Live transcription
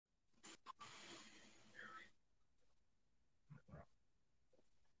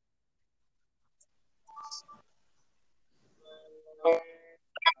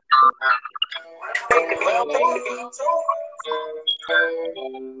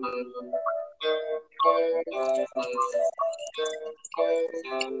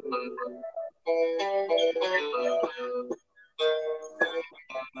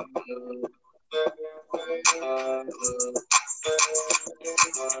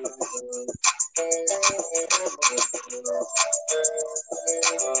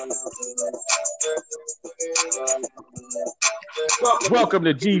Welcome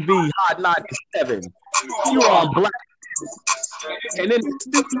to GV Hot 97. You're on Black. And in the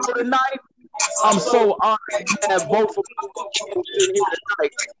studio tonight, I'm so honored to have both of you in here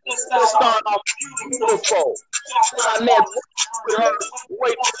tonight. Let's start off beautiful. Annette, with her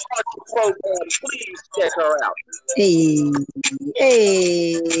Wait for program. Please check her out. Hey.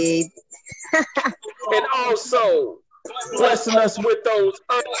 And also blessing us with those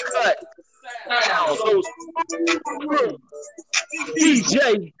uncut sounds, those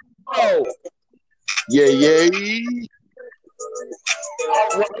DJ Pro. Yeah.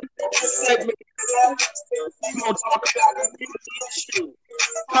 All right. Segment. We're going to talk about issue,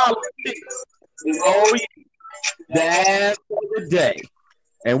 politics. Oh, yeah. The ass of the day.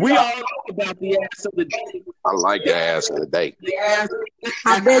 And we all know about the ass of the day. I like the ass of the day. The ass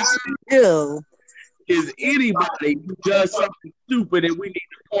I bet you do. is anybody who does something stupid and we need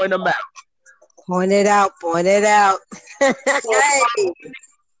to point them out. Point it out. Hey.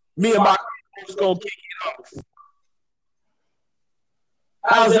 Me and my just gonna kick it off.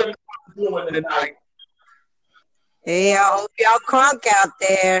 How's everybody doing tonight? Hey, I hope y'all crunk out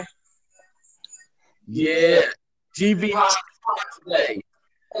there. Yeah, GV today.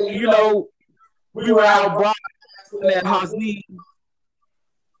 You know, we were out broadcasting that Hasid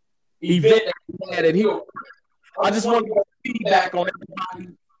event that we had at here. I just want to get feedback on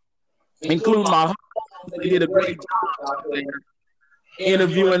everybody, including my husband. They did a great job out there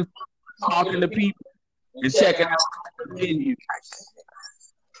interviewing, talking to people, and checking out the venue.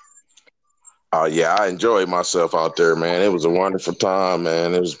 Oh yeah, I enjoyed myself out there, man. It was a wonderful time,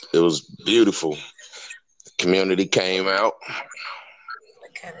 man. It was beautiful. The community came out.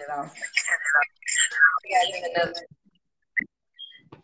 Cut it off. We gotta do another.